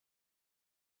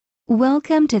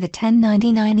Welcome to the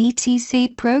 1099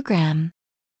 ETC program.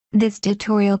 This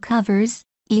tutorial covers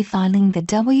e-filing the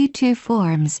W-2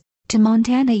 forms to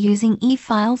Montana using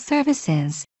e-file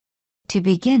services. To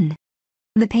begin,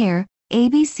 the pair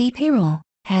ABC payroll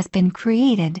has been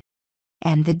created,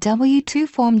 and the W-2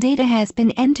 form data has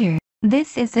been entered.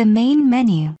 This is the main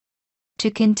menu.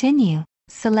 To continue,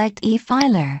 select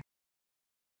e-filer.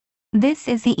 This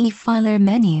is the e-filer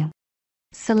menu.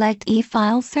 Select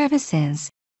e-file services.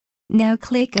 Now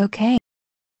click OK.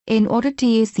 In order to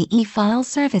use the e-file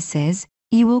services,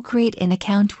 you will create an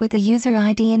account with a user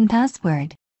ID and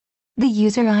password. The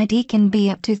user ID can be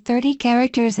up to 30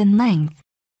 characters in length.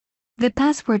 The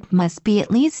password must be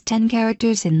at least 10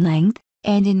 characters in length,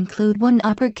 and include one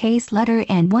uppercase letter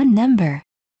and one number.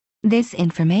 This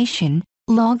information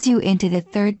logs you into the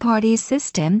third-party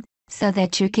system, so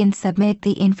that you can submit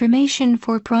the information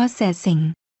for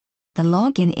processing. The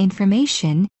login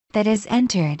information that is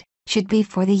entered should be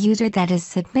for the user that is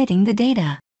submitting the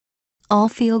data. All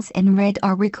fields in red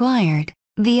are required,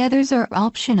 the others are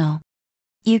optional.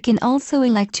 You can also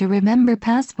elect to remember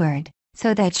password,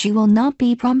 so that you will not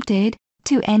be prompted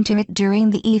to enter it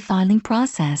during the e-filing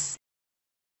process.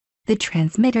 The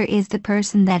transmitter is the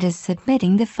person that is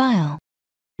submitting the file,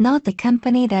 not the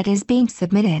company that is being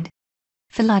submitted.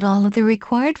 Fill out all of the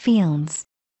required fields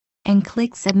and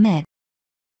click Submit.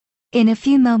 In a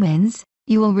few moments,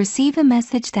 you will receive a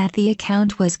message that the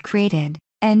account was created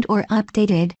and/or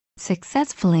updated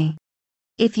successfully.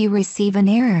 If you receive an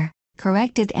error,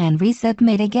 correct it and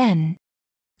resubmit again.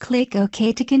 Click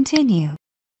OK to continue.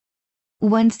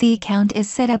 Once the account is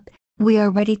set up, we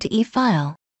are ready to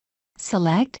e-file.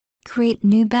 Select Create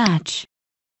New Batch.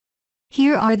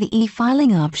 Here are the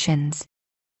e-filing options.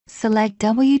 Select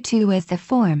W-2 as the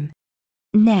form.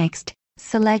 Next,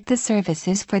 select the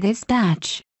services for this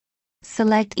batch.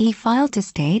 Select e-file to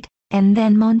state, and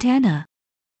then Montana.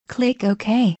 Click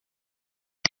OK.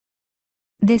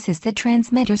 This is the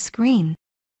transmitter screen.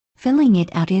 Filling it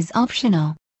out is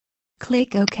optional.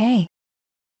 Click OK.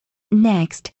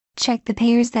 Next, check the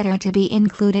pairs that are to be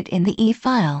included in the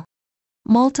e-file.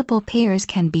 Multiple pairs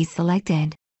can be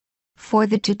selected. For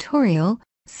the tutorial,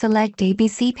 select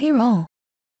ABC payroll.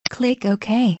 Click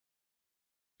OK.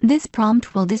 This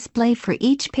prompt will display for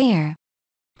each pair.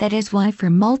 That is why for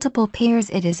multiple pairs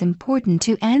it is important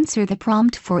to answer the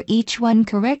prompt for each one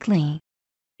correctly.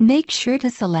 Make sure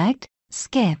to select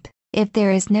Skip if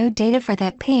there is no data for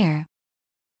that pair.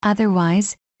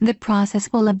 Otherwise, the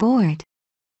process will abort.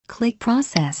 Click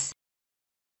Process.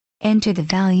 Enter the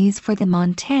values for the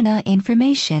Montana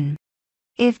information.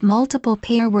 If multiple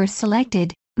pair were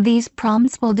selected, these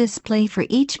prompts will display for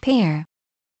each pair.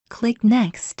 Click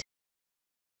Next.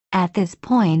 At this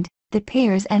point, the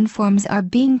pairs and forms are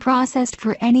being processed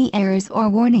for any errors or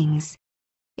warnings.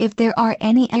 If there are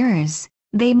any errors,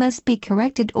 they must be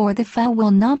corrected or the file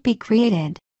will not be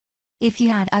created. If you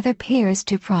had other pairs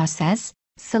to process,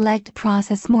 select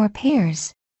Process More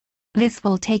Pairs. This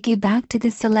will take you back to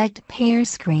the Select Pair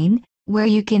screen, where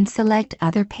you can select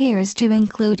other pairs to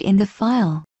include in the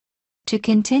file. To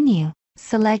continue,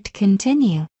 select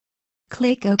Continue.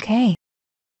 Click OK.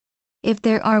 If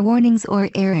there are warnings or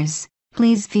errors,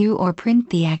 please view or print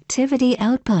the activity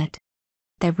output.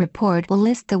 The report will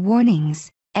list the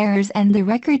warnings, errors and the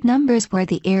record numbers where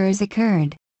the errors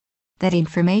occurred. That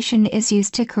information is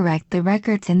used to correct the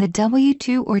records in the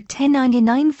W-2 or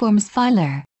 1099 forms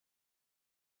filer.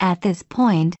 At this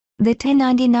point, the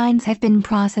 1099s have been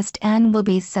processed and will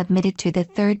be submitted to the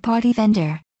third-party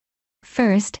vendor.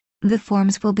 First, the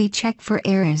forms will be checked for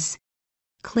errors.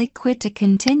 Click Quit to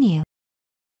continue.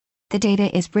 The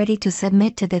data is ready to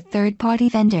submit to the third-party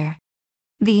vendor.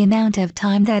 The amount of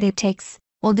time that it takes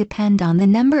will depend on the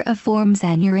number of forms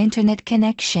and your internet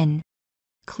connection.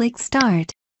 Click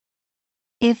Start.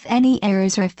 If any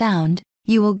errors are found,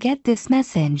 you will get this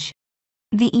message.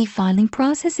 The e-filing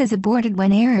process is aborted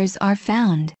when errors are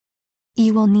found.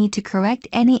 You will need to correct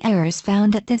any errors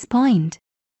found at this point.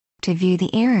 To view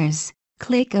the errors,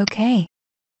 click OK.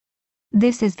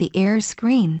 This is the error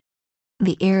screen.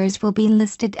 The errors will be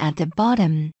listed at the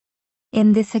bottom.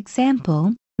 In this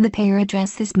example, the pair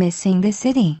address is missing the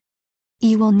city.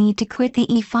 You will need to quit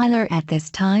the e-filer at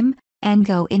this time, and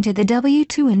go into the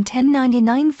W-2 and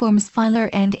 1099 forms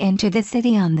filer and enter the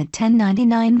city on the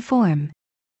 1099 form.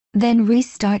 Then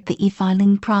restart the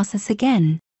e-filing process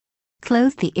again.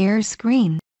 Close the error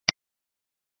screen.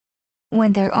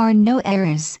 When there are no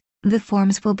errors, the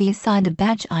forms will be assigned a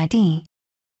batch ID.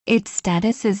 Its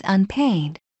status is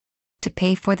unpaid. To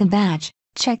pay for the batch,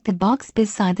 check the box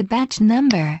beside the batch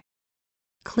number.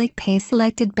 Click Pay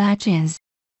Selected Batches.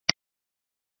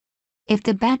 If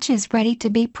the batch is ready to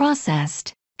be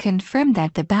processed, confirm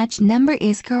that the batch number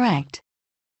is correct.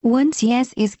 Once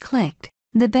Yes is clicked,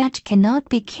 the batch cannot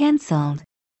be cancelled.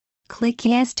 Click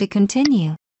Yes to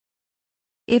continue.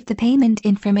 If the payment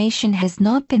information has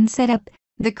not been set up,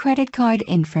 the credit card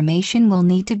information will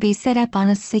need to be set up on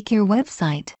a secure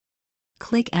website.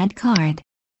 Click Add Card.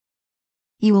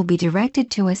 You will be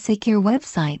directed to a secure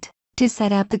website to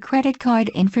set up the credit card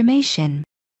information.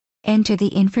 Enter the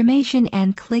information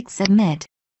and click Submit.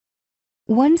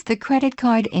 Once the credit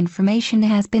card information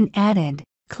has been added,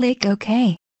 click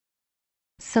OK.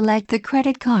 Select the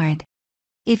credit card.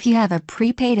 If you have a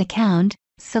prepaid account,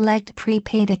 select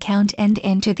Prepaid Account and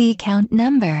enter the account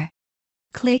number.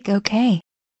 Click OK.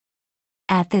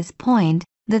 At this point,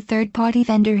 the third-party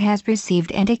vendor has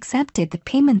received and accepted the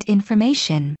payment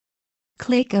information.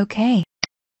 Click OK.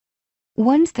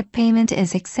 Once the payment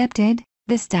is accepted,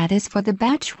 the status for the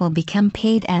batch will become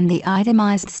paid and the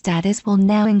itemized status will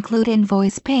now include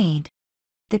invoice paid.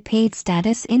 The paid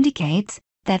status indicates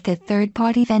that the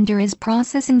third-party vendor is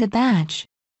processing the batch.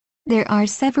 There are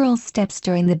several steps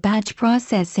during the batch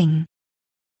processing.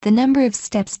 The number of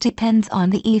steps depends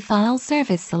on the e-file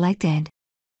service selected.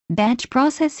 Batch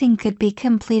processing could be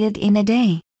completed in a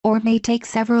day, or may take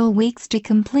several weeks to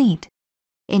complete.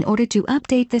 In order to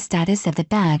update the status of the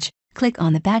batch, click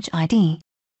on the batch ID.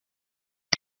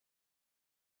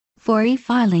 For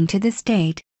e-filing to the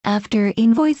state, after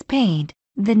invoice paid,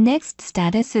 the next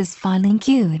status is filing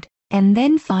queued, and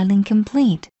then filing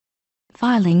complete.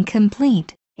 Filing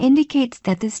complete indicates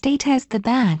that the state has the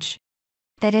batch.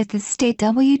 That is the state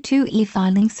W-2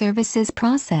 e-filing services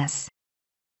process.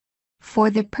 For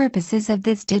the purposes of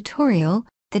this tutorial,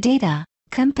 the data,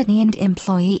 company and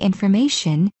employee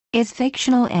information is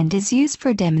fictional and is used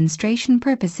for demonstration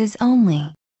purposes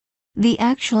only. The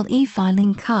actual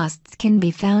e-filing costs can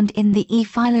be found in the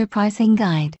e-filer pricing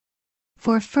guide.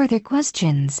 For further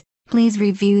questions, please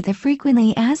review the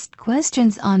frequently asked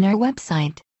questions on our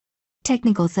website.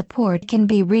 Technical support can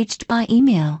be reached by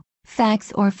email,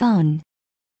 fax or phone.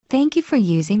 Thank you for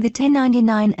using the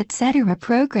 1099 etc.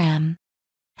 program.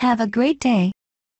 Have a great day.